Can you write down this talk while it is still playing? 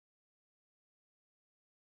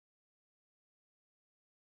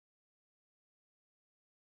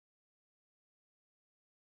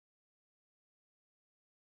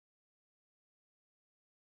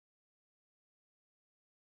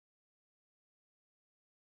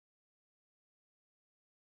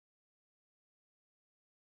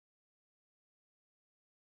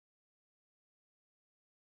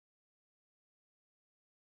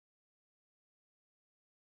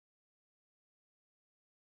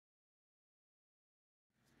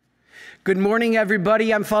Good morning,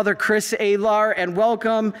 everybody. I'm Father Chris Alar, and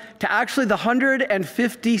welcome to actually the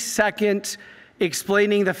 152nd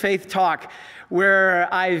Explaining the Faith talk, where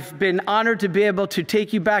I've been honored to be able to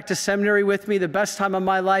take you back to seminary with me, the best time of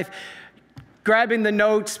my life, grabbing the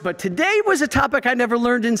notes. But today was a topic I never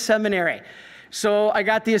learned in seminary. So I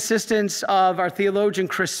got the assistance of our theologian,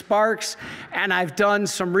 Chris Sparks, and I've done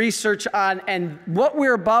some research on, and what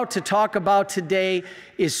we're about to talk about today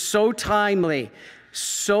is so timely,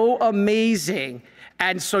 so amazing.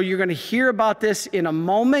 And so you're going to hear about this in a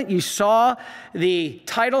moment. You saw the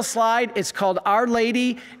title slide. It's called Our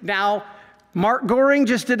Lady. Now, Mark Goring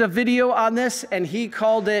just did a video on this, and he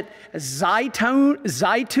called it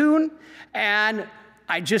Zeitoun. And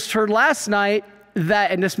I just heard last night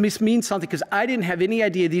that, and this means something because I didn't have any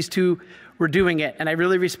idea these two were doing it. And I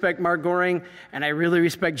really respect Mark Goring, and I really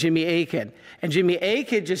respect Jimmy Akin. And Jimmy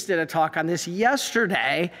Akin just did a talk on this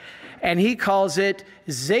yesterday, and he calls it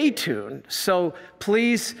Zeitoun. So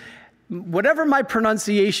please, whatever my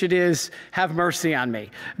pronunciation is, have mercy on me,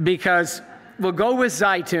 because we'll go with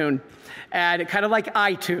Zeitoun, and kind of like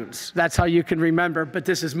iTunes. That's how you can remember, but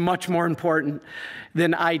this is much more important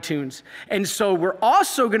than iTunes. And so we're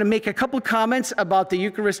also going to make a couple comments about the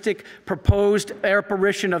Eucharistic proposed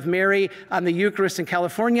apparition of Mary on the Eucharist in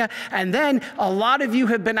California. And then a lot of you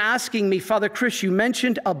have been asking me, Father Chris, you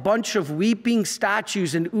mentioned a bunch of weeping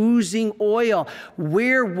statues and oozing oil.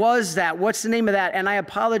 Where was that? What's the name of that? And I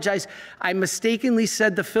apologize. I mistakenly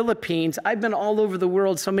said the Philippines. I've been all over the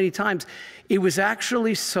world so many times. It was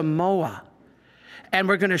actually Samoa. And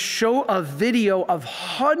we're going to show a video of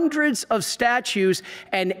hundreds of statues,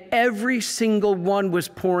 and every single one was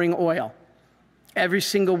pouring oil. Every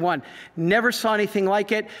single one. Never saw anything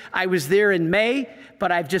like it. I was there in May, but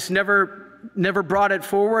I've just never brought it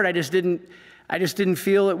forward. I just didn't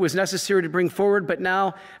feel it was necessary to bring forward, but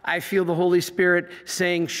now I feel the Holy Spirit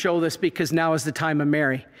saying, show this, because now is the time of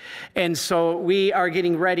Mary. And so we are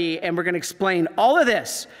getting ready, and we're going to explain all of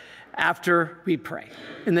this after we pray.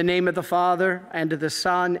 In the name of the Father, and of the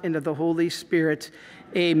Son, and of the Holy Spirit,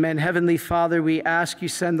 amen. Heavenly Father, we ask you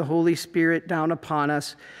send the Holy Spirit down upon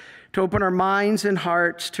us to open our minds and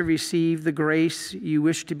hearts to receive the grace you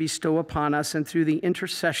wish to bestow upon us, and through the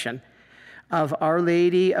intercession of Our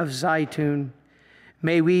Lady of Zeitoun,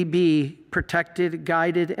 may we be protected,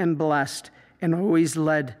 guided, and blessed, and always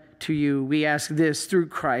led to you. We ask this through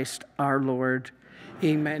Christ our Lord.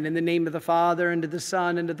 Amen. In the name of the Father, and of the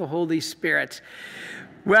Son, and of the Holy Spirit.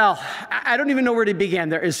 Well, I don't even know where to begin.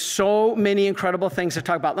 There is so many incredible things to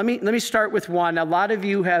talk about. Let me start with one. A lot of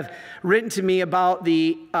you have written to me about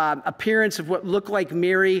the appearance of what looked like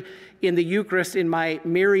Mary in the Eucharist in my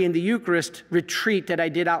Mary in the Eucharist retreat that I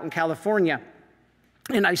did out in California.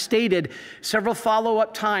 And I stated several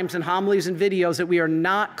follow-up times in homilies and videos that we are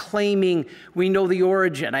not claiming we know the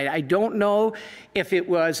origin. I don't know if it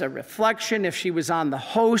was a reflection, if she was on the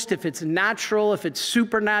host, if it's natural, if it's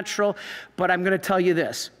supernatural, but I'm going to tell you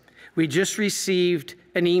this. We just received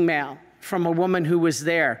an email from a woman who was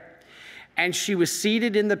there, and she was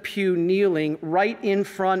seated in the pew, kneeling right in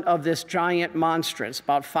front of this giant monstrance,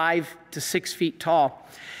 about 5 to 6 feet tall.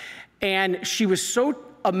 And she was so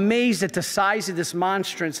amazed at the size of this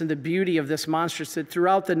monstrance and the beauty of this monstrance that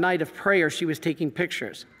throughout the night of prayer, she was taking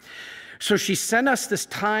pictures. So she sent us this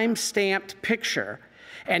time-stamped picture.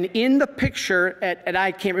 And in the picture, and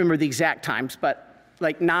I can't remember the exact times, but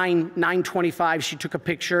like 9:25, she took a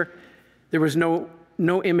picture. There was no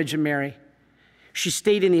image of Mary. She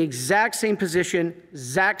stayed in the exact same position,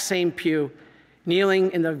 exact same pew,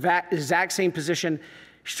 kneeling in the exact same position.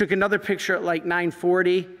 She took another picture at like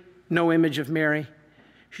 9:40, no image of Mary.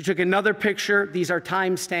 She took another picture, these are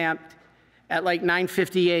time-stamped, at like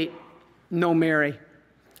 9:58, no Mary.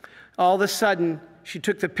 All of a sudden, she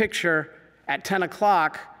took the picture at 10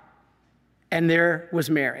 o'clock, and there was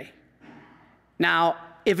Mary. Now,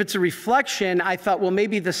 if it's a reflection, I thought, well,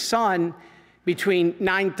 maybe the sun between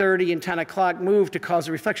 9:30 and 10 o'clock moved to cause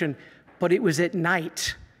a reflection, but it was at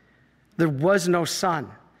night. There was no sun.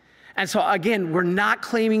 And so again, we're not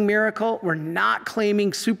claiming miracle. We're not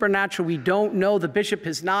claiming supernatural. We don't know. The bishop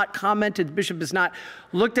has not commented. The bishop has not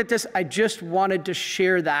looked at this. I just wanted to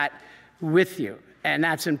share that with you, and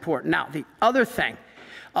that's important. Now, the other thing,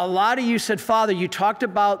 a lot of you said, Father, you talked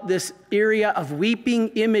about this area of weeping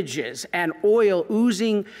images and oil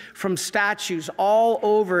oozing from statues all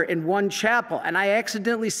over in one chapel. And I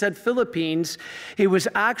accidentally said Philippines. It was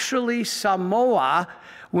actually Samoa,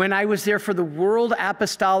 when I was there for the World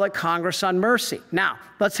Apostolic Congress on Mercy. Now,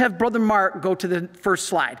 let's have Brother Mark go to the first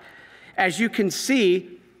slide. As you can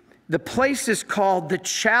see, the place is called the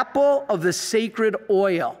Chapel of the Sacred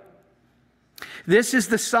Oil. This is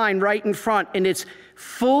the sign right in front, and it's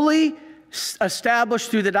fully established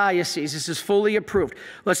through the diocese. This is fully approved.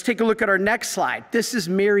 Let's take a look at our next slide. This is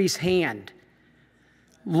Mary's hand.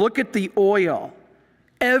 Look at the oil.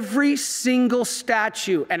 Every single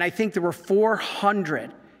statue, and I think there were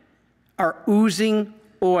 400, are oozing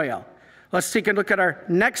oil. Let's take a look at our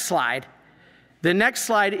next slide. The next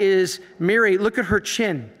slide is Mary. Look at her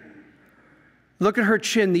chin. Look at her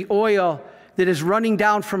chin, the oil that is running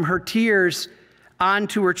down from her tears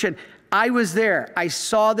onto her chin. I was there. I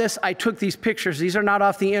saw this. I took these pictures. These are not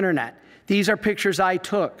off the internet. These are pictures I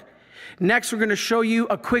took. Next, we're going to show you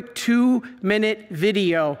a quick 2-minute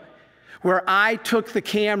video where I took the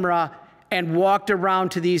camera and walked around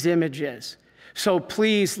to these images. So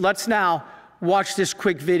please, let's now watch this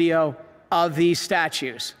quick video of these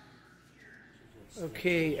statues.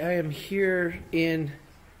 Okay, I am here in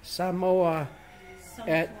Samoa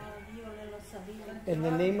in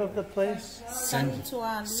the name of the place?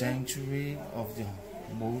 Sanctuary of the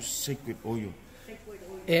Most Sacred Oil.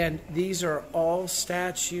 And these are all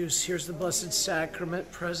statues. Here's the Blessed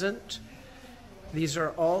Sacrament present. These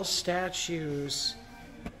are all statues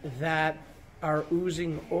that are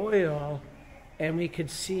oozing oil. And we could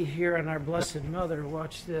see here on our Blessed Mother,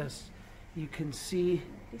 watch this. You can see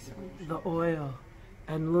the oil.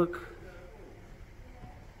 And look.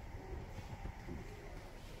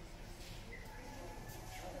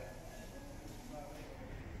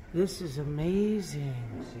 This is amazing.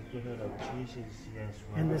 The Sacred Heart of Jesus here as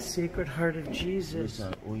well. And the Sacred Heart of Jesus.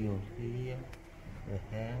 There's oil here,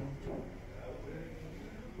 the hand.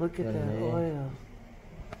 Look at that oil.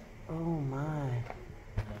 Oh my.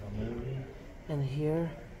 And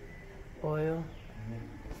here, oil.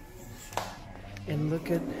 And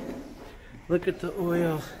look at the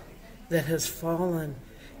oil that has fallen.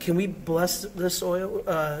 Can we bless this oil?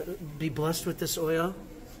 Be blessed with this oil?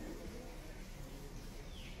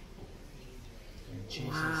 Jesus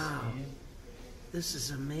wow. Here. This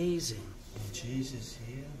is amazing. And Jesus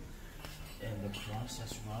here. And the cross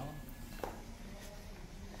as well.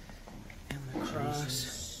 And the cross.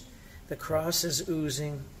 Jesus. The cross is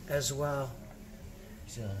oozing as well.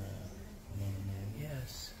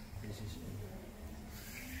 Yes.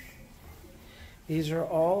 These are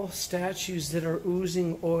all statues that are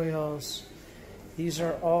oozing oils. These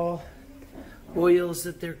are all oils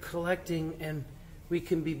that they're collecting, and we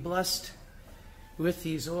can be blessed with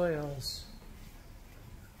these oils.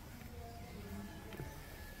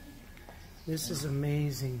 This is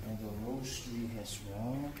amazing. And the rosary as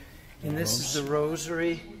well. And this is the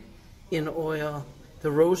rosary in oil.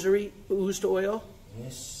 The rosary oozed oil?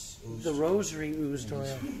 Yes. The rosary oozed oil.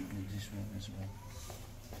 And this one as well.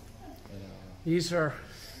 These are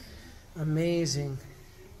amazing.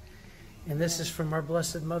 And this is from our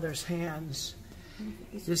Blessed Mother's hands.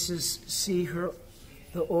 This is, see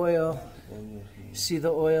the oil. See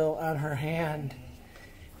the oil on her hand.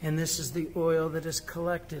 And this is the oil that is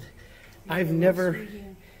collected. I've never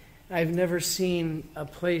seen a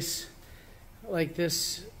place like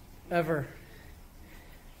this ever.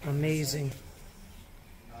 Amazing.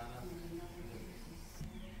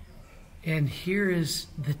 And here is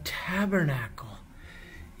the tabernacle.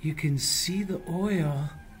 You can see the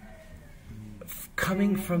oil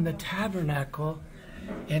coming from the tabernacle,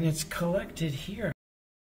 and it's collected here.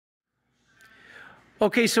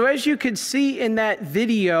 Okay, so as you can see in that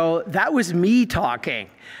video, that was me talking.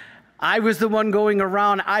 I was the one going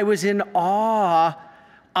around. I was in awe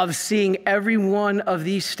of seeing every one of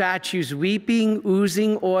these statues weeping,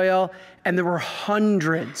 oozing oil, and there were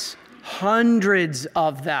hundreds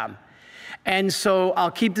of them. And so I'll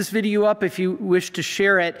keep this video up if you wish to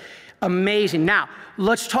share it. Amazing. Now,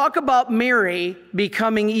 let's talk about Mary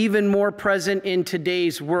becoming even more present in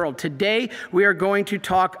today's world. Today, we are going to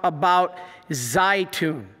talk about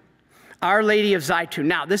Zeitoun, Our Lady of Zeitoun.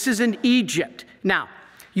 Now, this is in Egypt. Now,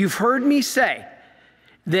 you've heard me say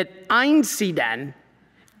that Einsiedeln,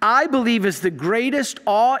 I believe, is the greatest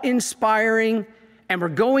awe-inspiring, and we're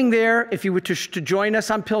going there, if you were to join us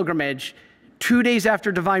on pilgrimage, 2 days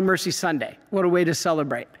after Divine Mercy Sunday. What a way to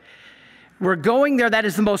celebrate. We're going there. That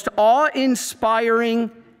is the most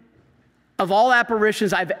awe-inspiring of all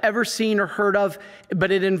apparitions I've ever seen or heard of,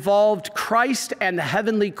 but it involved Christ and the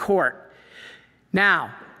heavenly court.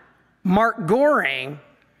 Now, Mark Goring,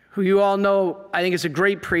 who you all know, I think is a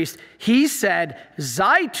great priest, he said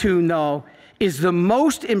Zeitoun, though, is the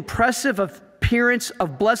most impressive appearance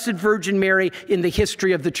of Blessed Virgin Mary in the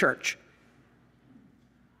history of the church.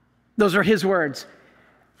 Those are his words.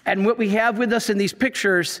 And what we have with us in these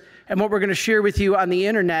pictures and what we're going to share with you on the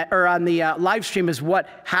internet or on the live stream is what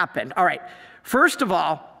happened. All right. First of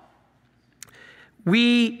all,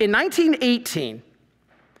 In 1918,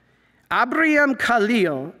 Abraham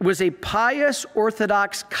Khalil was a pious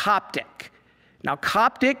Orthodox Coptic. Now,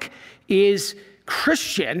 Coptic is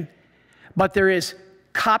Christian, but there is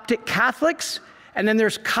Coptic Catholics, and then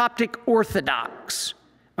there's Coptic Orthodox.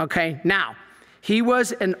 Okay, now, he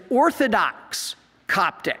was an Orthodox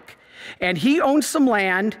Coptic, and he owned some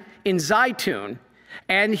land in Zeitoun,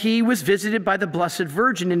 and he was visited by the Blessed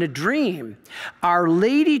Virgin in a dream. Our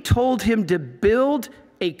Lady told him to build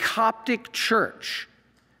a Coptic church,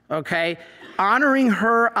 okay, honoring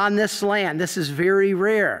her on this land. This is very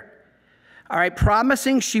rare. All right,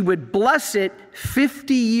 promising she would bless it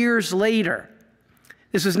 50 years later.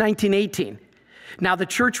 This was 1918. Now, the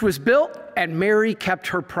church was built, and Mary kept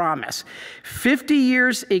her promise. 50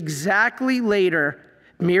 years exactly later,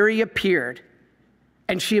 Mary appeared,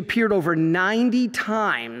 and she appeared over 90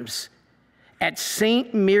 times at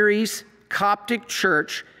St. Mary's Coptic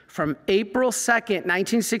Church from April 2nd,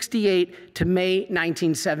 1968 to May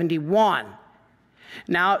 1971.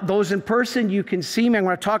 Now, those in person, you can see me. I'm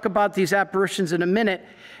going to talk about these apparitions in a minute,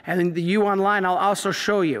 and then you online, I'll also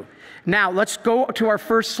show you. Now, let's go to our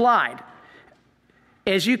first slide.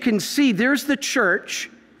 As you can see, there's the church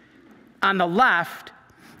on the left,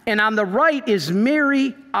 and on the right is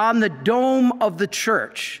Mary on the dome of the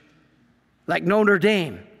church, like Notre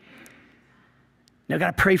Dame. Now, I've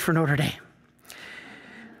got to pray for Notre Dame.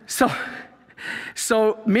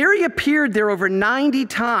 So Mary appeared there over 90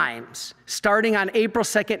 times, starting on April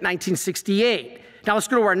 2nd, 1968. Now, let's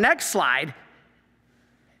go to our next slide.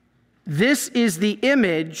 This is the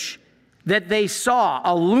image that they saw,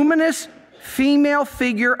 a luminous female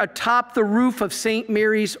figure atop the roof of St.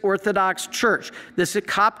 Mary's Orthodox Church. This is a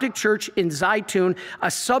Coptic church in Zeitoun,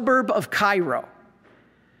 a suburb of Cairo.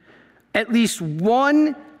 At least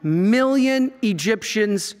 1 million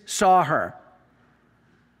Egyptians saw her,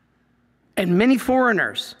 and many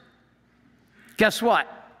foreigners. Guess what?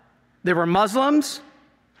 There were Muslims,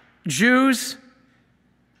 Jews,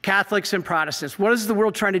 Catholics, and Protestants. What is the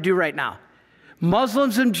world trying to do right now?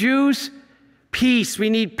 Muslims and Jews, peace. We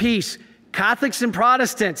need peace. Catholics and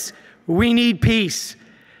Protestants, we need peace.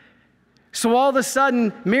 So all of a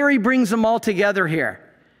sudden, Mary brings them all together here.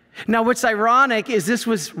 Now, what's ironic is this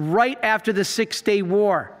was right after the Six-Day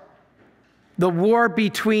War, the war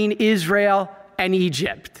between Israel and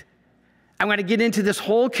Egypt. I'm going to get into this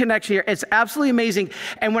whole connection here. It's absolutely amazing.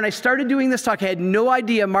 And when I started doing this talk, I had no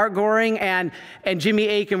idea Mark Goring and Jimmy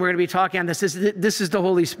Aiken were going to be talking on this. This is the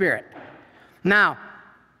Holy Spirit. Now,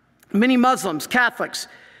 many Muslims, Catholics,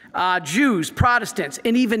 Jews, Protestants,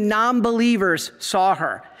 and even non-believers saw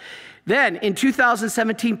her. Then, in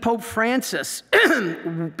 2017, Pope Francis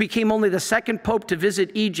became only the second pope to visit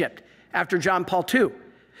Egypt after John Paul II.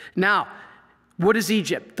 Now, what is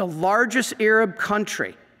Egypt? The largest Arab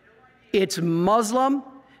country. It's Muslim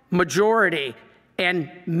majority,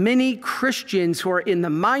 and many Christians who are in the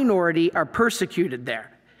minority are persecuted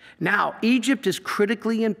there. Now, Egypt is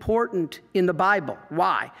critically important in the Bible.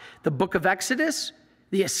 Why? The book of Exodus,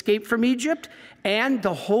 the escape from Egypt, and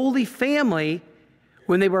the Holy Family,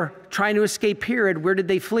 when they were trying to escape Herod, where did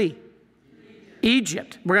they flee?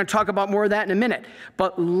 Egypt. We're going to talk about more of that in a minute.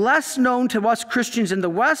 But less known to us Christians in the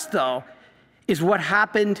West, though, is what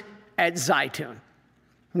happened at Zeitoun.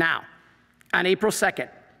 Now, on April 2nd,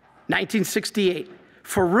 1968,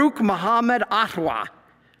 Farouk Mohammed Atwa,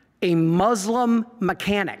 a Muslim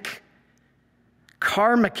mechanic,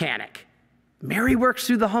 car mechanic, Mary works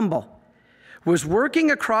through the humble, was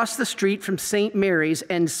working across the street from St. Mary's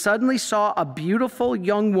and suddenly saw a beautiful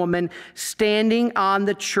young woman standing on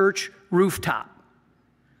the church rooftop.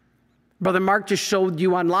 Brother Mark just showed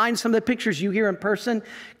you online some of the pictures you here in person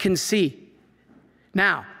can see.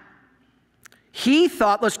 Now, he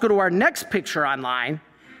thought, let's go to our next picture online.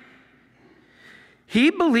 He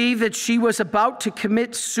believed that she was about to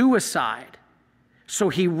commit suicide, so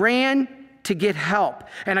he ran to get help,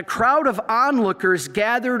 and a crowd of onlookers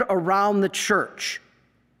gathered around the church.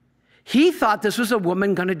 He thought this was a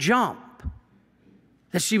woman going to jump,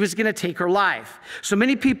 that she was going to take her life. So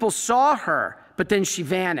many people saw her, but then she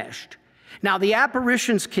vanished. Now, the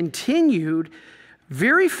apparitions continued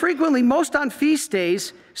very frequently, most on feast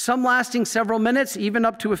days, some lasting several minutes, even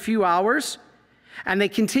up to a few hours. And they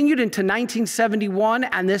continued into 1971,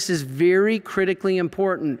 and this is very critically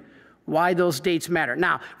important, why those dates matter.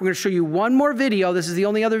 Now, we're going to show you one more video. This is the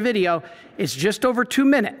only other video. It's just over 2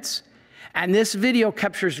 minutes. And this video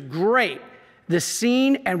captures great the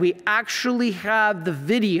scene, and we actually have the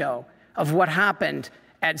video of what happened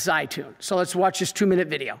at Zeitoun. So let's watch this 2-minute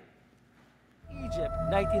video. Egypt,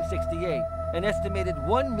 1968. An estimated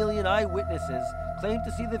 1 million eyewitnesses claim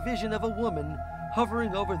to see the vision of a woman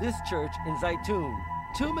hovering over this church in Zeitoun.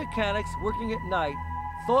 Two mechanics working at night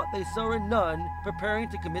thought they saw a nun preparing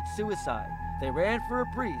to commit suicide. They ran for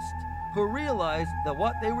a priest, who realized that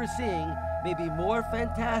what they were seeing may be more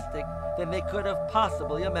fantastic than they could have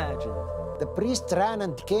possibly imagined. The priest ran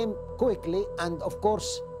and came quickly, and of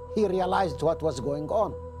course, he realized what was going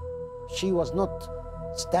on. She was not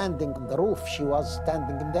standing on the roof, she was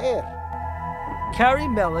standing in the air. Carrie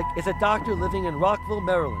Mellick is a doctor living in Rockville,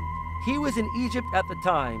 Maryland. He was in Egypt at the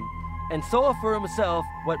time and saw for himself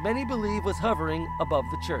what many believe was hovering above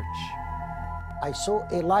the church. I saw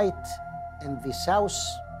a light in the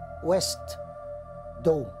southwest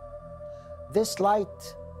dome. This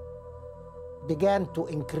light began to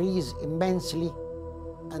increase immensely,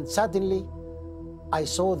 and suddenly I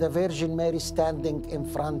saw the Virgin Mary standing in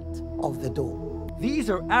front of the dome. These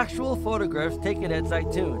are actual photographs taken at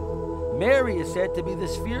Zeitoun. Mary is said to be the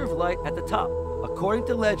sphere of light at the top. According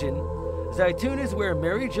to legend, Zeitoun is where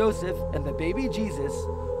Mary Joseph and the baby Jesus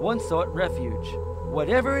once sought refuge.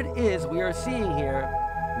 Whatever it is we are seeing here,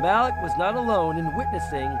 Malik was not alone in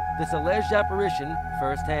witnessing this alleged apparition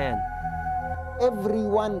firsthand.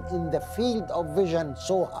 Everyone in the field of vision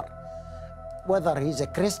saw her, whether he's a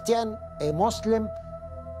Christian, a Muslim,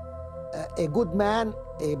 a good man,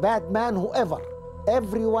 a bad man, whoever.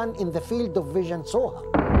 Everyone in the field of vision saw her.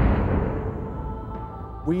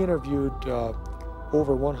 We interviewed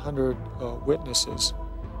over 100 witnesses,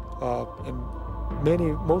 and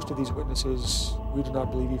most of these witnesses we do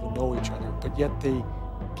not believe even know each other, but yet they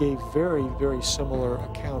gave very, very similar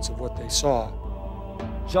accounts of what they saw.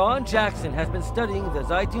 John Jackson has been studying the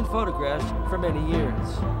Zeitoun photographs for many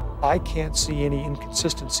years. I can't see any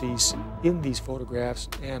inconsistencies in these photographs,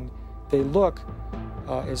 and they look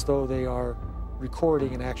as though they are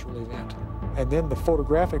recording an actual event. And then the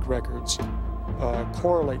photographic records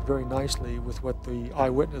correlate very nicely with what the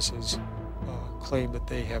eyewitnesses claim that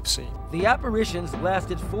they have seen. The apparitions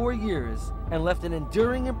lasted 4 years and left an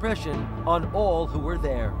enduring impression on all who were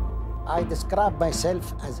there. I describe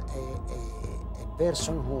myself as a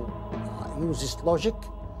person who uses logic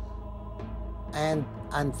and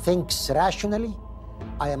thinks rationally.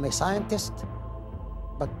 I am a scientist,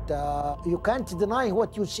 but you can't deny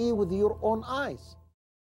what you see with your own eyes.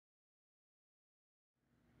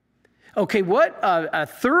 Okay, what a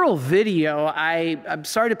thorough video. I'm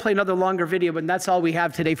sorry to play another longer video, but that's all we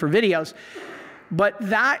have today for videos. But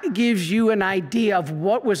that gives you an idea of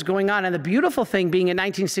what was going on. And the beautiful thing being in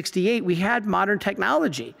 1968, we had modern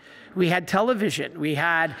technology. We had television, we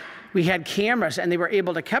had cameras, and they were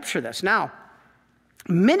able to capture this. Now,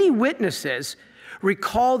 many witnesses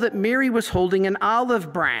recall that Mary was holding an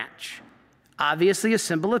olive branch, obviously a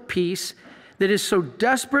symbol of peace that is so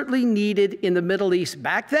desperately needed in the Middle East.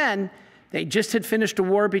 Back then, they just had finished a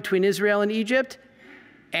war between Israel and Egypt,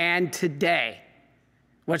 and today,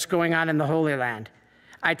 what's going on in the Holy Land?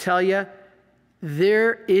 I tell you,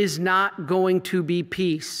 there is not going to be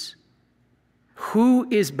peace. Who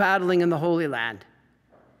is battling in the Holy Land?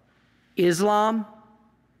 Islam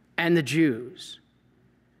and the Jews.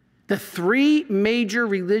 The three major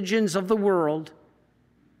religions of the world,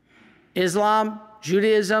 Islam,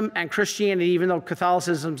 Judaism, and Christianity, even though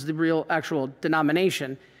Catholicism is the real actual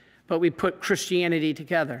denomination, but we put Christianity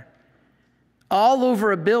together. All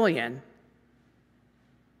over 1 billion,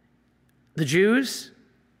 the Jews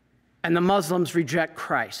and the Muslims reject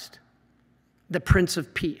Christ, the Prince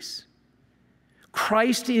of Peace.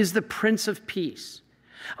 Christ is the Prince of Peace.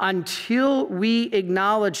 Until we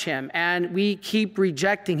acknowledge him and we keep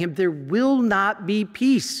rejecting him, there will not be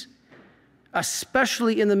peace,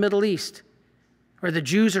 especially in the Middle East, where the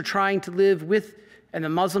Jews are trying to live with and the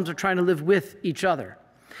Muslims are trying to live with each other.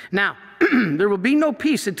 Now, there will be no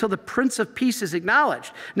peace until the Prince of Peace is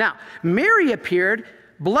acknowledged. Now, Mary appeared,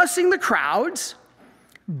 blessing the crowds,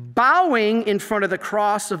 bowing in front of the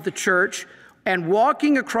cross of the church, and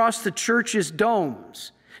walking across the church's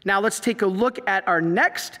domes. Now let's take a look at our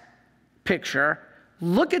next picture.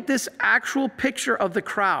 Look at this actual picture of the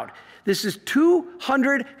crowd. This is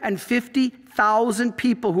 250,000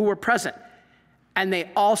 people who were present, and they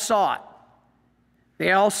all saw it.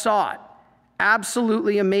 They all saw it.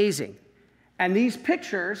 Absolutely amazing. And these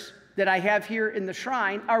pictures that I have here in the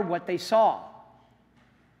shrine are what they saw.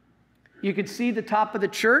 You can see the top of the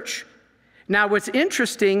church. Now, what's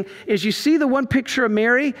interesting is you see the one picture of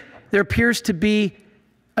Mary, there appears to be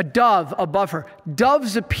a dove above her.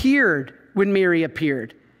 Doves appeared when Mary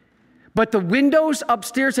appeared. But the windows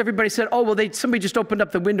upstairs, everybody said, oh, well, somebody just opened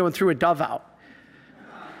up the window and threw a dove out.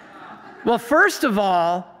 Well, first of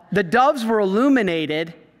all, the doves were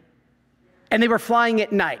illuminated and they were flying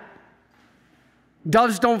at night.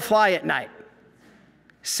 Doves don't fly at night.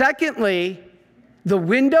 Secondly, The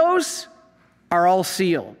windows are all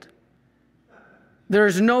sealed.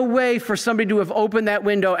 There's no way for somebody to have opened that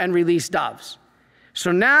window and released doves.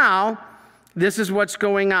 So now, this is what's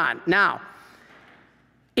going on. Now,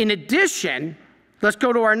 in addition, let's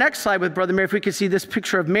go to our next slide with Brother Mary, if we could see this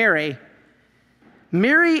picture of Mary.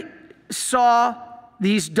 Mary saw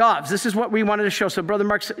these doves. This is what we wanted to show. So Brother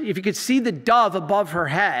Mark, if you could see the dove above her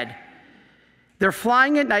head, they're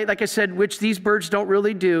flying at night, like I said, which these birds don't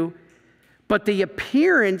really do. But the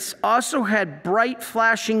appearance also had bright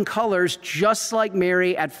flashing colors, just like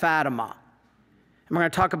Mary at Fatima. And we're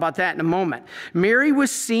going to talk about that in a moment. Mary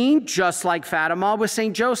was seen just like Fatima with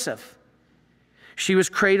St. Joseph. She was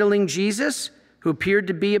cradling Jesus, who appeared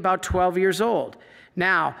to be about 12 years old.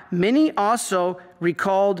 Now, many also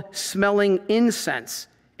recalled smelling incense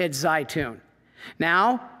at Zeitoun.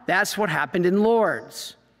 Now, that's what happened in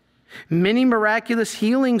Lourdes. Many miraculous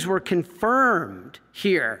healings were confirmed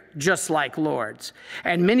here, just like Lourdes.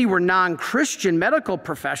 And many were non-Christian medical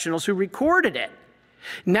professionals who recorded it.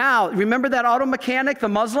 Now, remember that auto mechanic, the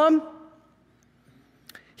Muslim?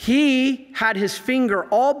 He had his finger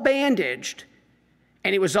all bandaged,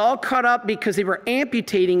 and it was all cut up because they were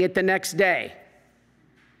amputating it the next day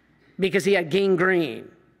because he had gangrene.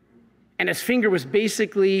 And his finger was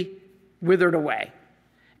basically withered away.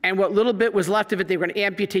 And what little bit was left of it, they were going to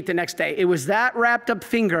amputate the next day. It was that wrapped up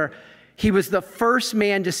finger. He was the first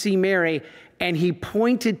man to see Mary, and he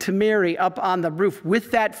pointed to Mary up on the roof with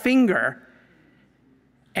that finger,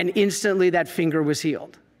 and instantly that finger was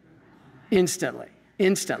healed. Instantly.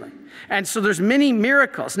 And so there's many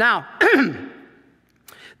miracles. Now,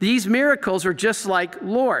 these miracles are just like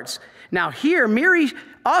Lourdes. Now here, Mary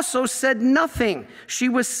also said nothing. She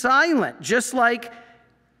was silent, just like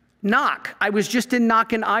Knock. I was just in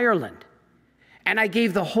Knock in Ireland, and I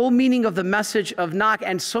gave the whole meaning of the message of Knock,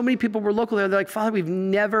 and so many people were local there. They're like, Father, we've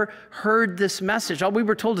never heard this message. All we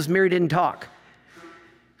were told is Mary didn't talk.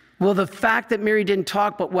 Well, the fact that Mary didn't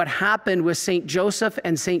talk, but what happened with St. Joseph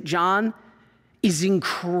and St. John is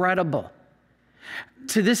incredible.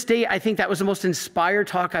 To this day, I think that was the most inspired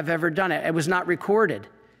talk I've ever done. It was not recorded.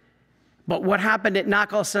 But what happened at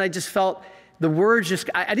Knock, all of a sudden I just felt the words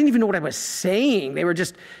just, I didn't even know what I was saying. They were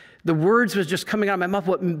just, the words was just coming out of my mouth,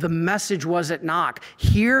 what the message was at Knock.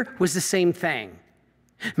 Here was the same thing.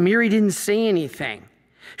 Mary didn't say anything.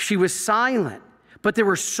 She was silent, but there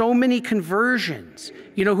were so many conversions.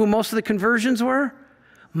 You know who most of the conversions were?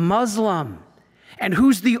 Muslim. And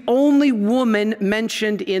who's the only woman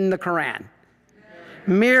mentioned in the Quran?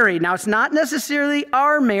 Mary. Now, it's not necessarily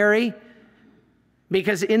our Mary,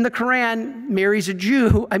 because in the Quran, Mary's a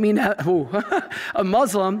Jew. I mean, a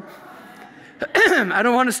Muslim. I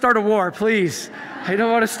don't want to start a war, please. I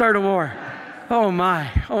don't want to start a war. Oh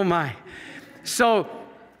my. So,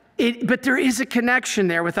 but there is a connection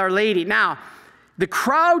there with Our Lady. Now, the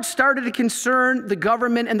crowd started to concern the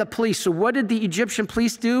government and the police. So what did the Egyptian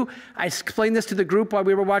police do? I explained this to the group while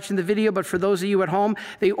we were watching the video, but for those of you at home,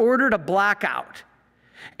 they ordered a blackout.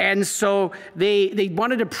 And so they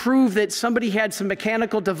wanted to prove that somebody had some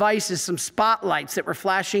mechanical devices, some spotlights that were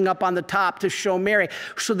flashing up on the top to show Mary.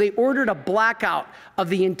 So they ordered a blackout of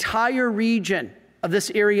the entire region of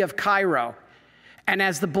this area of Cairo. And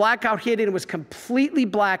as the blackout hit and it was completely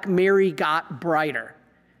black, Mary got brighter.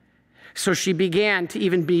 So she began to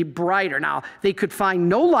even be brighter. Now, they could find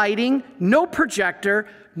no lighting, no projector,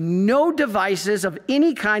 no devices of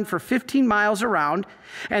any kind for 15 miles around.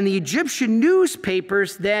 And the Egyptian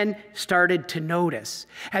newspapers then started to notice.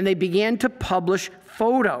 And they began to publish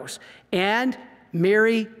photos. And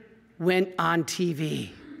Mary went on TV.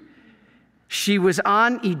 She was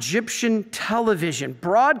on Egyptian television,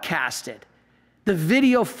 broadcasted the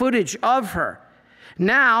video footage of her.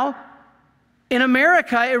 Now, in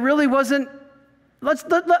America, it really wasn't.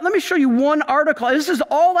 Let me show you one article. This is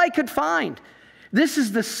all I could find. This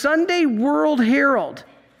is the Sunday World Herald.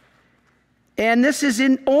 And this is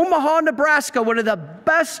in Omaha, Nebraska, one of the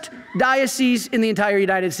best dioceses in the entire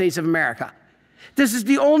United States of America. This is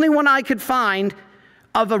the only one I could find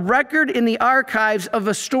of a record in the archives of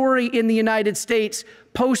a story in the United States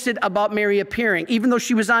posted about Mary appearing, even though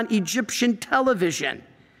she was on Egyptian television.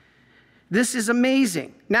 This is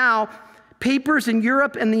amazing. Now, papers in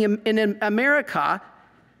Europe and in America,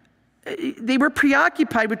 they were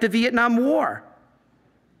preoccupied with the Vietnam War,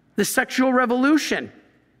 the sexual revolution,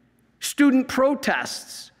 student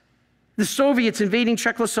protests, the Soviets invading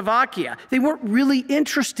Czechoslovakia. They weren't really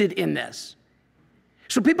interested in this.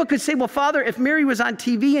 So people could say, well, Father, if Mary was on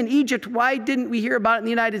TV in Egypt, why didn't we hear about it in the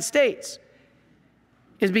United States?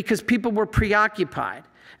 It's because people were preoccupied.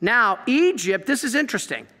 Now, Egypt, this is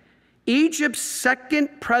interesting. Egypt's second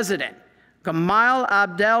president, Gamal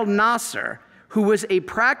Abdel Nasser, who was a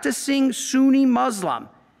practicing Sunni Muslim,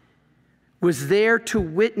 was there to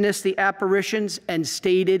witness the apparitions and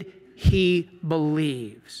stated he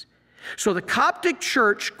believes. So the Coptic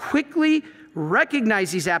Church quickly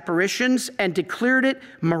recognized these apparitions and declared it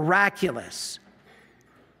miraculous.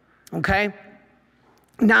 Okay?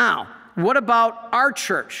 Now, what about our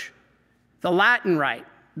church? The Latin Rite,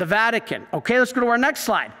 the Vatican. Okay, let's go to our next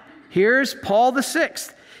slide. Here's Paul VI.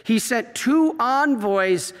 He sent 2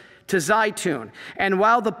 envoys to Zeitoun. And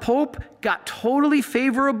while the Pope got totally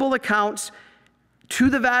favorable accounts to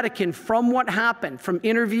the Vatican from what happened, from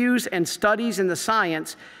interviews and studies in the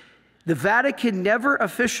science, the Vatican never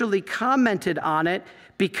officially commented on it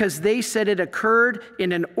because they said it occurred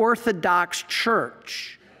in an Orthodox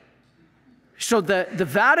church. So the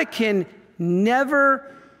Vatican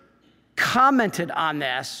never commented on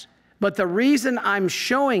this, but the reason I'm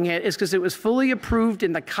showing it is because it was fully approved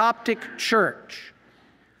in the Coptic Church.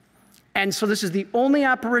 And so this is the only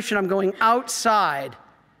apparition I'm going outside,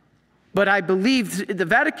 but I believe the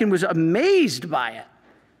Vatican was amazed by it.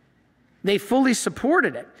 They fully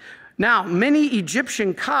supported it. Now, many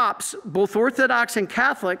Egyptian Copts, both Orthodox and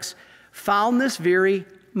Catholics, found this very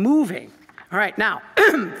moving. All right, now,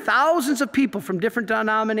 thousands of people from different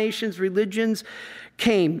denominations, religions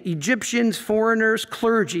came. Egyptians, foreigners,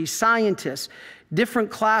 clergy, scientists, different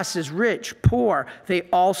classes, rich, poor, they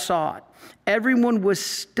all saw it. Everyone was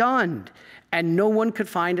stunned, and no one could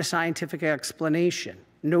find a scientific explanation.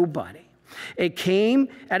 Nobody. It came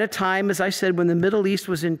at a time, as I said, when the Middle East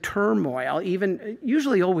was in turmoil,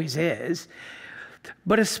 usually always is,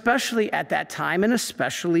 but especially at that time and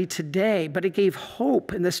especially today. But it gave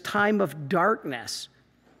hope in this time of darkness.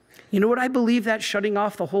 You know what I believe that shutting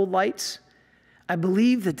off the whole lights? I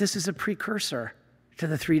believe that this is a precursor to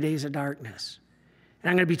the 3 days of darkness. And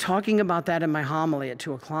I'm going to be talking about that in my homily at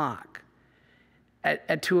 2 o'clock.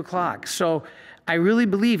 At 2 o'clock. So I really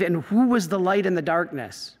believe, and who was the light in the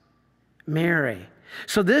darkness? Mary.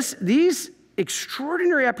 So these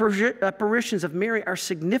extraordinary apparitions of Mary are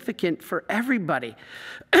significant for everybody.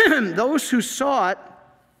 Those who saw it,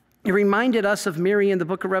 it reminded us of Mary in the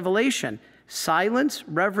book of Revelation. Silence,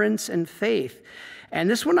 reverence, and faith. And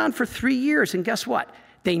this went on for 3 years, and guess what?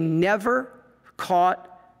 They never caught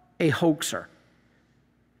a hoaxer.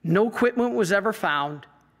 No equipment was ever found.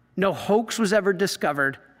 No hoax was ever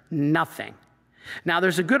discovered. Nothing. Now,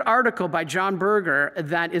 there's a good article by John Berger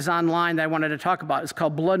that is online that I wanted to talk about. It's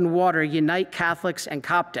called Blood and Water, Unite Catholics and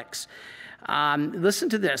Coptics. Listen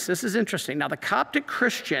to this. This is interesting. Now, the Coptic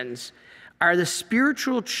Christians are the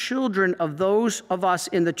spiritual children of those of us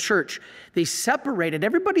in the church. They separated.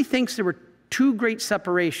 Everybody thinks there were 2 great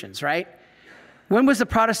separations, right? When was the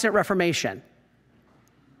Protestant Reformation?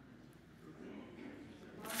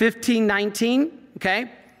 1519,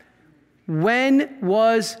 okay? When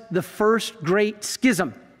was the first great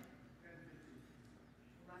schism?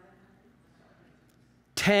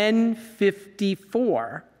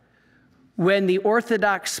 1054, when the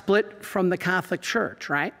Orthodox split from the Catholic Church,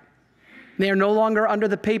 right? They are no longer under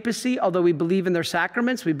the papacy, although we believe in their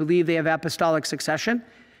sacraments. We believe they have apostolic succession.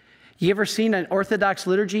 You ever seen an Orthodox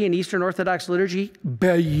liturgy, an Eastern Orthodox liturgy?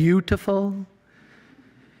 Beautiful.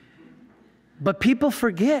 But people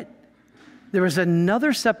forget there was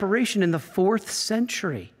another separation in the 4th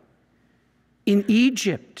century. In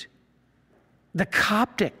Egypt, the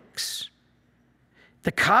Coptics.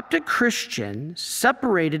 The Coptic Christians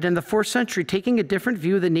separated in the 4th century, taking a different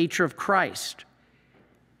view of the nature of Christ.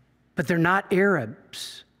 But they're not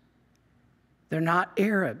Arabs. They're not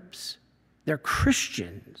Arabs. They're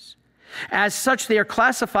Christians. As such, they are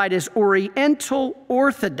classified as Oriental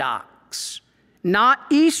Orthodox, not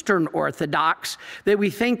Eastern Orthodox that we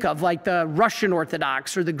think of, like the Russian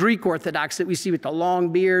Orthodox or the Greek Orthodox that we see with the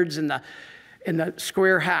long beards and the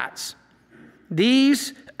square hats.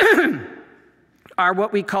 These are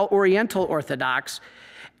what we call Oriental Orthodox,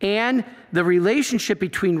 and the relationship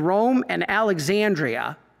between Rome and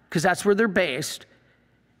Alexandria, because that's where they're based,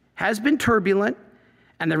 has been turbulent,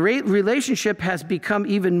 and the relationship has become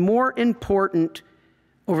even more important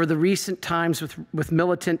over the recent times with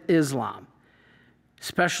militant Islam,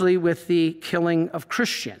 especially with the killing of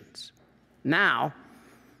Christians. Now,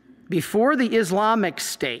 before the Islamic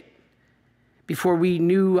State, before we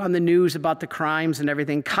knew on the news about the crimes and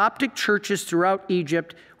everything, Coptic churches throughout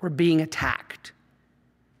Egypt were being attacked.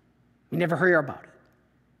 We never hear about it.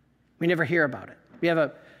 We never hear about it. We have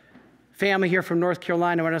a family here from North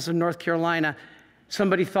Carolina. When I was in North Carolina,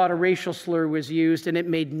 somebody thought a racial slur was used, and it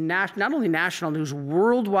made not only national news,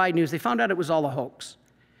 worldwide news. They found out it was all a hoax.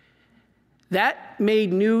 That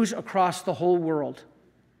made news across the whole world.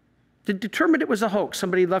 To determine it was a hoax,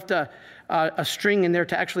 somebody left a a string in there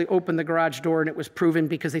to actually open the garage door, and it was proven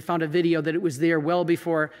because they found a video that it was there well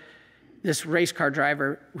before this race car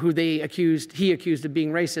driver, who he accused of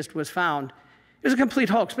being racist, was found. It was a complete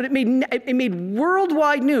hoax, but it made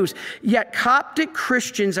worldwide news. Yet Coptic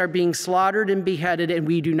Christians are being slaughtered and beheaded, and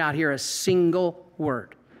we do not hear a single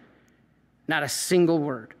word. Not a single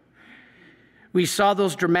word. We saw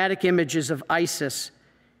those dramatic images of ISIS.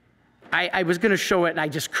 I was going to show it, and I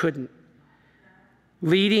just couldn't.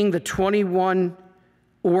 Leading the 21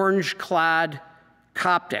 orange-clad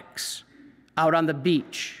Coptics out on the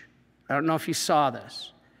beach. I don't know if you saw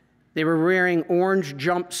this. They were wearing orange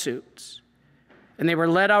jumpsuits, and they were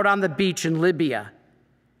led out on the beach in Libya,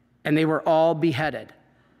 and they were all beheaded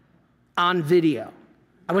on video.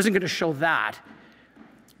 I wasn't going to show that,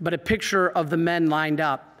 but a picture of the men lined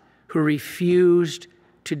up who refused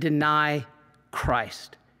to deny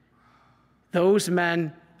Christ. Those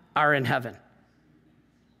men are in heaven.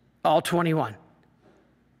 All 21.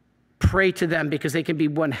 Pray to them, because they can be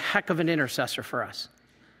one heck of an intercessor for us.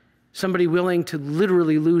 Somebody willing to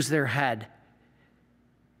literally lose their head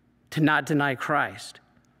to not deny Christ.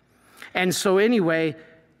 And so anyway,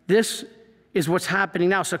 this is what's happening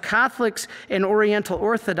now. So Catholics and Oriental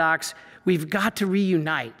Orthodox, we've got to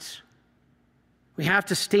reunite. We have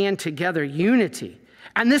to stand together, unity.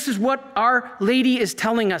 And this is what Our Lady is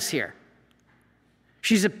telling us here.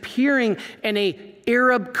 She's appearing in an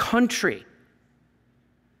Arab country.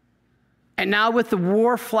 And now with the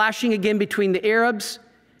war flashing again between the Arabs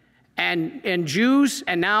and Jews,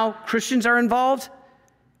 and now Christians are involved,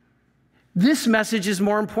 this message is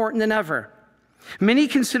more important than ever. Many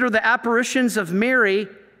consider the apparitions of Mary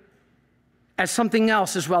as something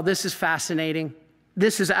else as well. This is fascinating.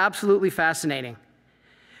 This is absolutely fascinating.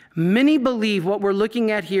 Many believe what we're looking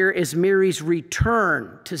at here is Mary's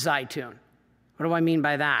return to Zeitoun. What do I mean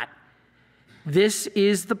by that? This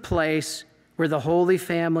is the place where the Holy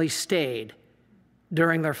Family stayed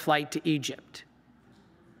during their flight to Egypt.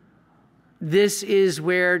 This is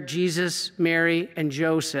where Jesus, Mary, and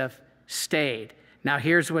Joseph stayed. Now,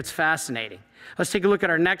 here's what's fascinating. Let's take a look at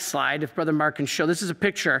our next slide, if Brother Mark can show. This is a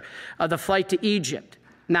picture of the flight to Egypt.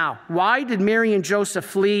 Now, why did Mary and Joseph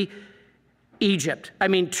flee to Egypt?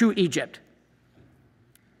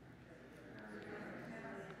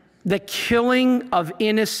 The killing of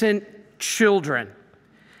innocent children.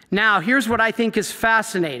 Now, here's what I think is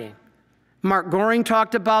fascinating. Mark Goring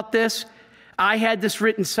talked about this. I had this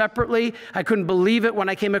written separately. I couldn't believe it when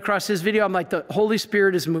I came across his video. I'm like, the Holy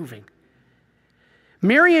Spirit is moving.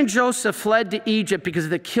 Mary and Joseph fled to Egypt because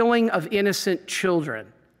of the killing of innocent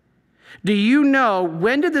children. Do you know,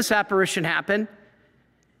 when did this apparition happen?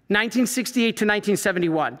 1968 to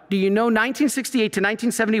 1971. Do you know 1968 to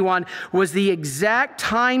 1971 was the exact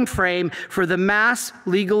time frame for the mass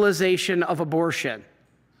legalization of abortion?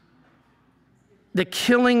 The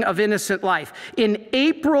killing of innocent life. In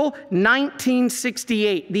April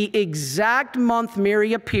 1968, the exact month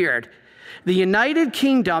Mary appeared, the United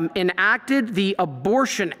Kingdom enacted the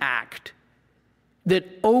Abortion Act that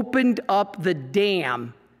opened up the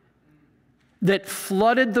dam that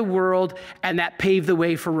flooded the world and that paved the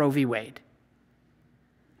way for Roe v. Wade.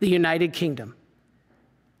 The United Kingdom.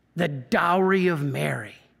 The dowry of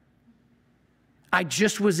Mary. I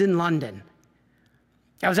just was in London.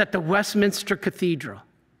 I was at the Westminster Cathedral.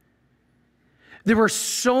 There were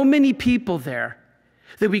so many people there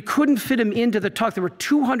that we couldn't fit them into the talk. There were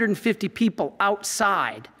 250 people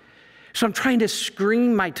outside. So I'm trying to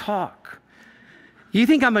screen my talk. You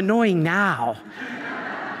think I'm annoying now?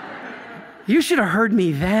 You should have heard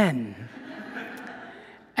me then.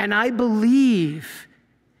 And I believe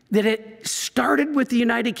that it started with the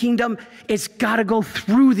United Kingdom. It's got to go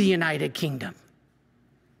through the United Kingdom.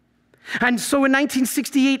 And so in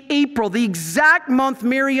 1968, April, the exact month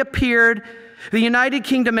Mary appeared, the United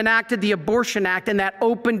Kingdom enacted the Abortion Act, and that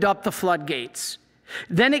opened up the floodgates.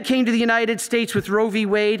 Then it came to the United States with Roe v.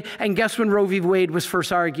 Wade, and guess when Roe v. Wade was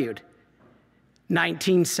first argued?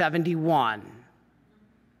 1971.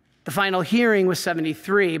 The final hearing was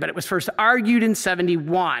 73, but it was first argued in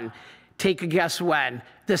 71. Take a guess when?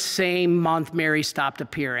 The same month Mary stopped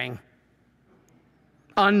appearing.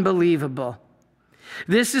 Unbelievable.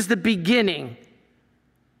 This is the beginning.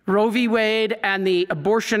 Roe v. Wade and the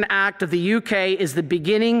Abortion Act of the UK is the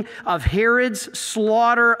beginning of Herod's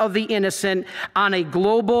slaughter of the innocent on a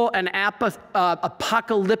global and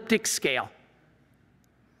apocalyptic scale.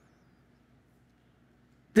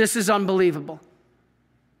 This is unbelievable.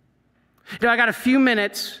 Now, I got a few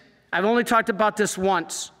minutes. I've only talked about this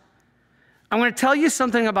once. I'm going to tell you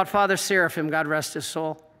something about Father Seraphim, God rest his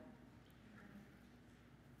soul.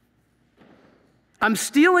 I'm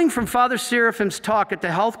stealing from Father Seraphim's talk at the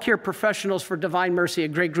Healthcare Professionals for Divine Mercy, a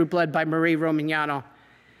great group led by Marie Romignano.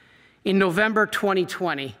 In November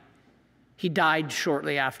 2020, he died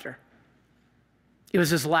shortly after. It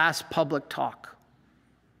was his last public talk.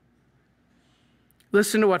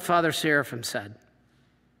 Listen to what Father Seraphim said.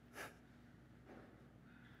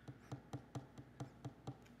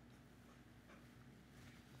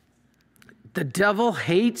 The devil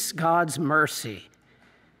hates God's mercy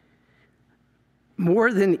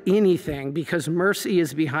more than anything because mercy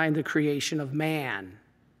is behind the creation of man.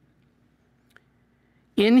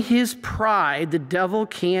 In his pride, the devil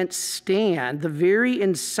can't stand the very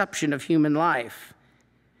inception of human life,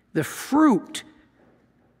 the fruit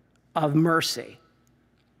of mercy.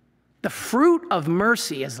 The fruit of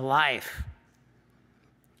mercy is life.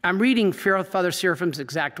 I'm reading Father Seraphim's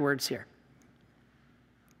exact words here.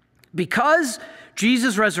 Because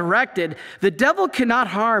Jesus resurrected, the devil cannot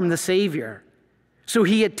harm the Savior, so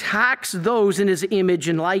he attacks those in his image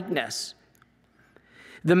and likeness.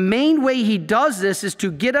 The main way he does this is to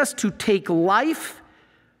get us to take life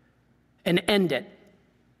and end it.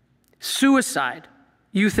 Suicide,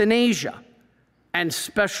 euthanasia, and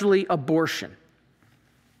especially abortion.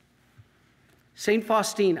 St.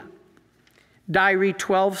 Faustina, Diary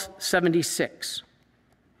 1276.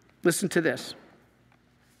 Listen to this.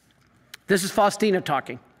 This is Faustina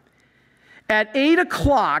talking. At 8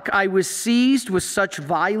 o'clock, I was seized with such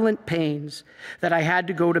violent pains that I had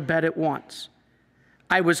to go to bed at once.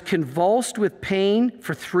 I was convulsed with pain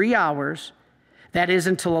for 3 hours, that is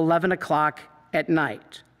until 11 o'clock at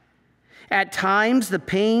night. At times, the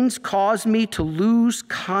pains caused me to lose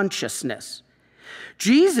consciousness.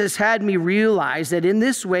 Jesus had me realize that in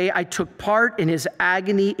this way I took part in his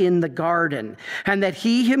agony in the garden, and that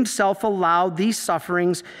he himself allowed these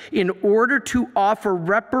sufferings in order to offer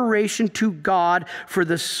reparation to God for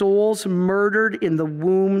the souls murdered in the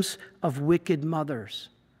wombs of wicked mothers.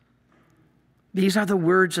 These are the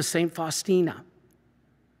words of St. Faustina.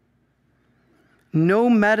 No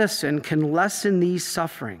medicine can lessen these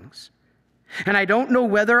sufferings, and I don't know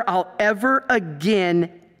whether I'll ever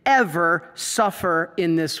again suffer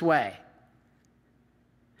in this way.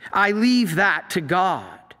 I leave that to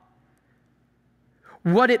God.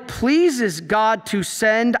 What it pleases God to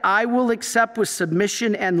send, I will accept with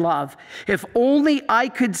submission and love. If only I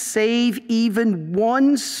could save even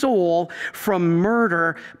one soul from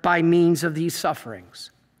murder by means of these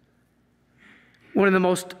sufferings. One of the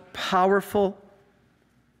most powerful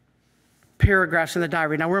paragraphs in the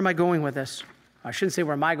diary. Now, where am I going with this? I shouldn't say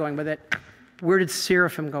where am I going with it. Where did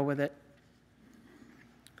Seraphim go with it?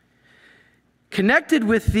 Connected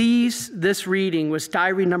with this reading was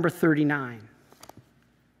diary number 39.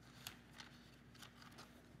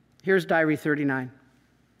 Here's diary 39.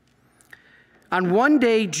 On one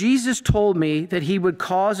day, Jesus told me that he would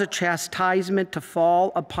cause a chastisement to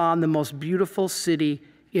fall upon the most beautiful city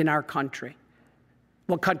in our country.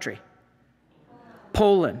 What country?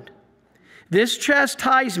 Poland. This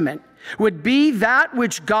chastisement would be that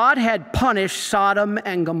which God had punished Sodom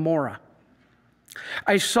and Gomorrah.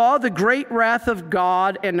 I saw the great wrath of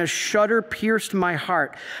God, and a shudder pierced my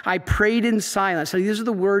heart. I prayed in silence. So these are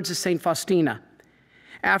the words of St. Faustina.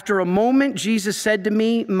 After a moment, Jesus said to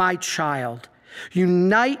me, "My child,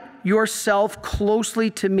 unite yourself closely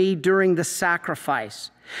to me during the sacrifice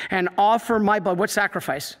and offer my blood." What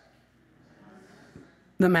sacrifice?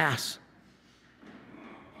 The Mass.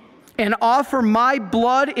 "And offer my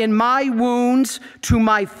blood in my wounds to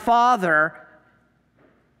my Father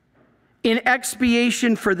in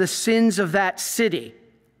expiation for the sins of that city.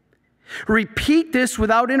 Repeat this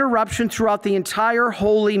without interruption throughout the entire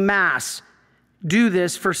Holy Mass. Do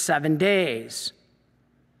this for 7 days."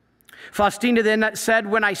 Faustina then said,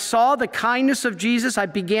 "When I saw the kindness of Jesus, I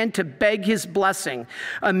began to beg his blessing.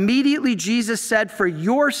 Immediately Jesus said, 'For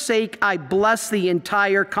your sake, I bless the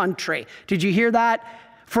entire country.'" Did you hear that?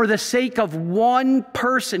 For the sake of one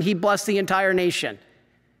person, he blessed the entire nation.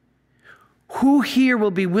 Who here will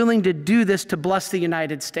be willing to do this to bless the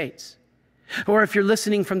United States? Or if you're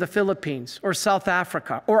listening from the Philippines, or South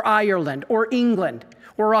Africa, or Ireland, or England,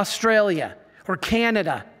 or Australia, or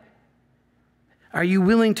Canada, are you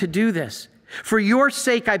willing to do this? "For your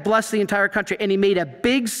sake, I bless the entire country." And he made a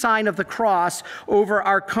big sign of the cross over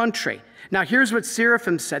our country. Now, here's what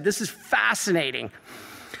Seraphim said. This is fascinating.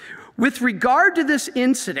 With regard to this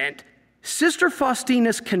incident, Sister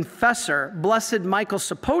Faustina's confessor, Blessed Michael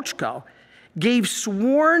Sopochko, gave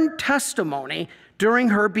sworn testimony during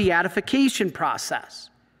her beatification process.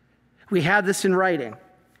 We have this in writing.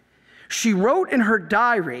 She wrote in her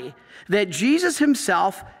diary that Jesus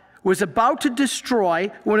himself was about to destroy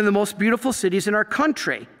one of the most beautiful cities in our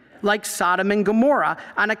country, like Sodom and Gomorrah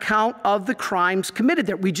on account of the crimes committed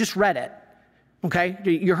there. We just read it. Okay?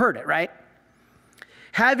 You heard it, right?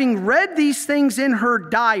 Having read these things in her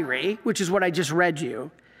diary, which is what I just read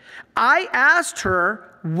you, I asked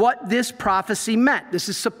her what this prophecy meant. This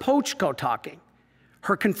is Sopochko talking,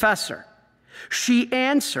 her confessor. She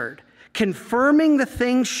answered, confirming the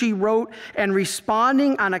things she wrote and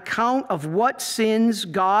responding on account of what sins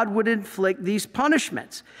God would inflict these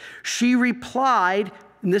punishments. She replied,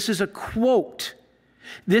 and this is a quote.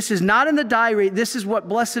 This is not in the diary. This is what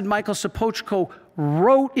Blessed Michael Sopochko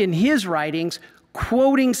wrote in his writings,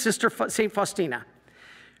 quoting Sister St. Faustina.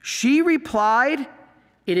 She replied,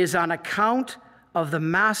 it is on account of the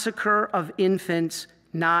massacre of infants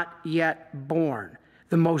not yet born,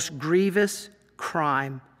 the most grievous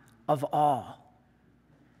crime of all.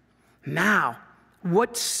 Now,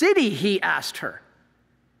 what city, he asked her,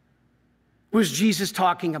 was Jesus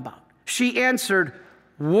talking about? She answered,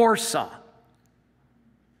 Warsaw.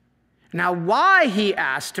 Now, why, he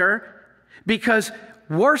asked her? Because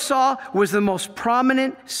Warsaw was the most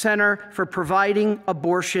prominent center for providing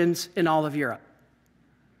abortions in all of Europe.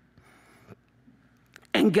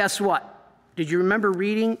 And guess what? Did you remember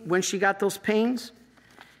reading when she got those pains?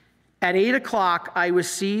 At 8 o'clock, I was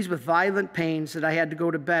seized with violent pains that I had to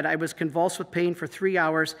go to bed. I was convulsed with pain for 3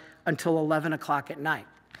 hours until 11 o'clock at night.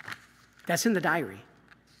 That's in the diary.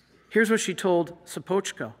 Here's what she told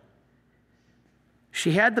Sopochko.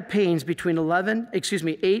 She had the pains between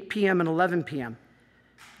 8 p.m. and 11 p.m.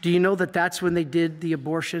 Do you know that that's when they did the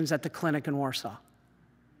abortions at the clinic in Warsaw?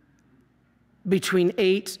 Between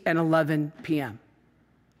 8 and 11 p.m.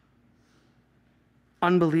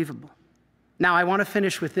 Unbelievable. Now, I want to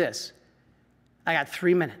finish with this. I got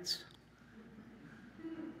 3 minutes.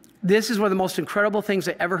 This is one of the most incredible things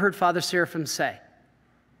I ever heard Father Seraphim say.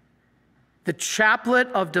 The Chaplet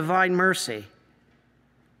of Divine Mercy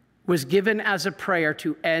was given as a prayer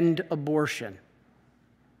to end abortion.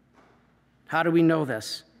 How do we know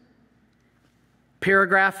this?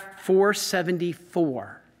 Paragraph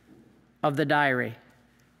 474 of the diary.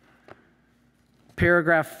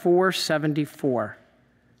 Paragraph 474.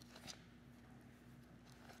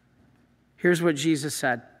 Here's what Jesus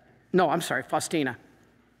said. No, I'm sorry, Faustina.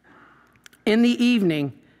 In the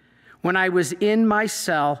evening, when I was in my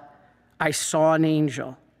cell, I saw an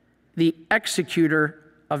angel, the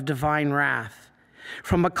executor of divine wrath.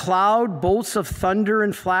 From a cloud, bolts of thunder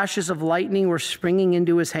and flashes of lightning were springing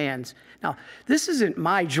into his hands. Now, this isn't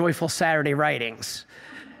my Joyful Saturday writings.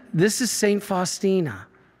 This is St. Faustina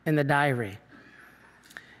in the diary.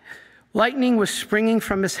 Lightning was springing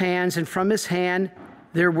from his hands, and from his hand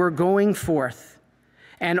there were going forth,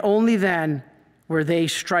 and only then were they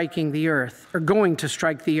striking the earth, or going to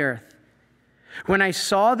strike the earth. When I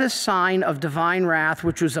saw this sign of divine wrath,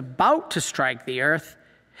 which was about to strike the earth,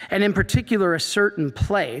 and in particular a certain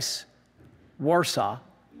place, Warsaw,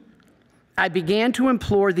 I began to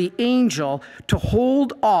implore the angel to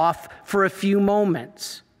hold off for a few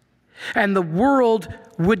moments, and the world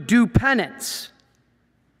would do penance.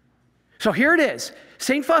 So here it is.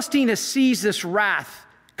 St. Faustina sees this wrath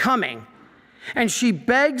coming, and she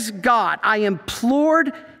begs God. I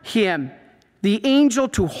implored him, the angel,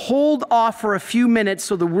 to hold off for a few minutes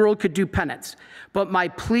so the world could do penance. But my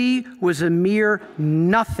plea was a mere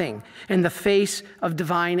nothing in the face of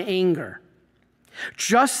divine anger.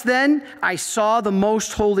 Just then, I saw the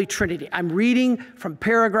Most Holy Trinity. I'm reading from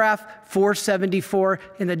paragraph 474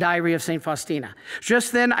 in the diary of St. Faustina.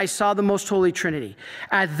 Just then, I saw the Most Holy Trinity.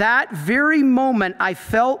 At that very moment, I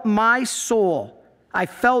felt in my soul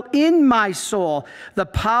the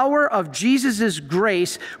power of Jesus'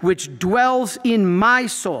 grace which dwells in my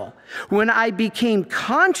soul. When I became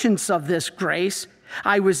conscious of this grace,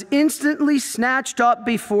 I was instantly snatched up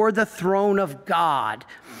before the throne of God.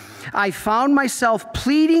 I found myself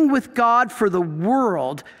pleading with God for the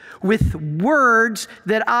world with words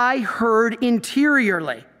that I heard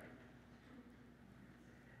interiorly.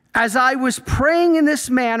 As I was praying in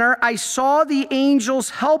this manner, I saw the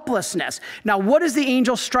angel's helplessness. Now, what is the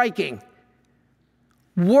angel striking?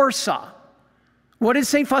 Warsaw. What did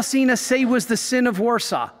St. Faustina say was the sin of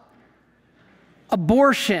Warsaw?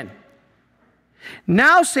 Abortion.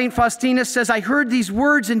 Now, St. Faustina says, I heard these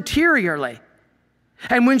words interiorly.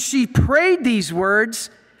 And when she prayed these words,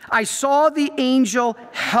 I saw the angel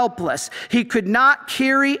helpless. He could not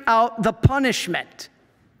carry out the punishment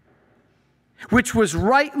which was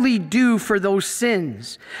rightly due for those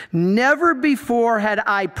sins. Never before had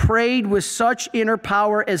I prayed with such inner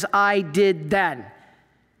power as I did then.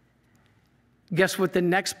 Guess what the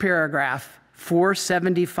next paragraph,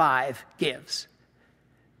 475, gives?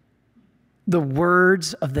 The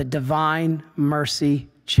words of the Divine Mercy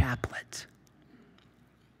chaplet.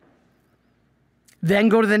 Then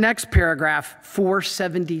go to the next paragraph,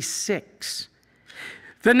 476.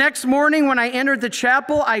 The next morning when I entered the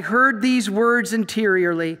chapel, I heard these words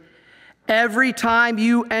interiorly. Every time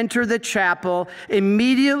you enter the chapel,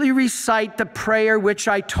 immediately recite the prayer which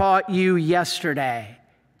I taught you yesterday.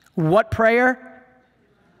 What prayer?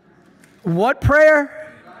 What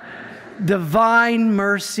prayer? Divine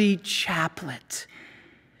Mercy Chaplet.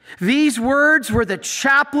 These words were the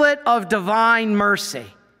chaplet of divine mercy.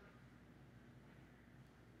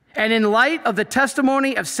 And in light of the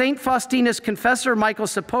testimony of St. Faustina's confessor, Michael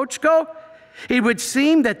Sapochko, it would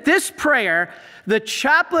seem that this prayer, the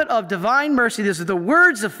chaplet of divine mercy, this is the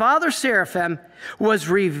words of Father Seraphim, was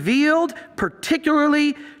revealed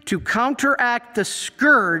particularly to counteract the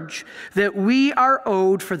scourge that we are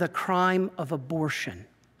owed for the crime of abortion.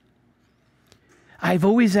 I've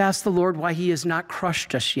always asked the Lord why he has not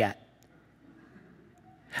crushed us yet.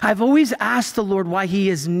 I've always asked the Lord why he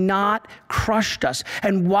has not crushed us.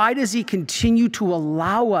 And why does he continue to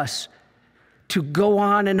allow us to go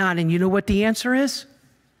on? And you know what the answer is?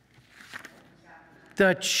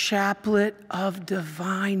 The chaplet of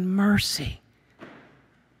divine mercy.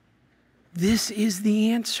 This is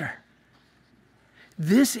the answer.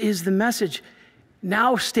 This is the message.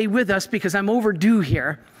 Now stay with us because I'm overdue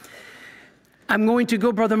here. I'm going to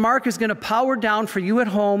go, Brother Mark is going to power down for you at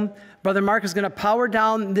home. Brother Mark is going to power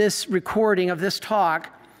down this recording of this talk.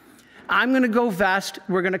 I'm going to go vest.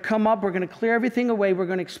 We're going to come up. We're going to clear everything away. We're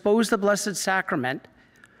going to expose the Blessed Sacrament.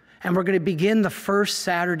 And we're going to begin the first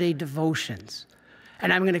Saturday devotions.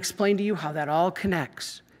 And I'm going to explain to you how that all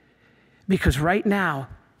connects. Because right now,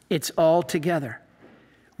 it's all together.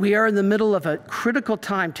 We are in the middle of a critical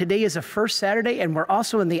time. Today is a first Saturday, and we're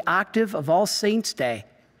also in the octave of All Saints' Day.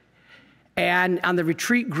 And on the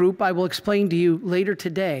retreat group, I will explain to you later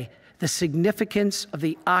today the significance of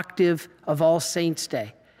the octave of All Saints'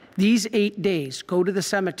 Day. These 8 days, go to the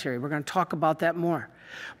cemetery. We're going to talk about that more.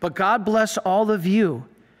 But God bless all of you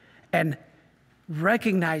and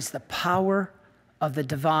recognize the power of the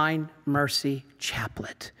Divine Mercy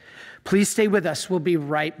Chaplet. Please stay with us. We'll be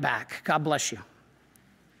right back. God bless you.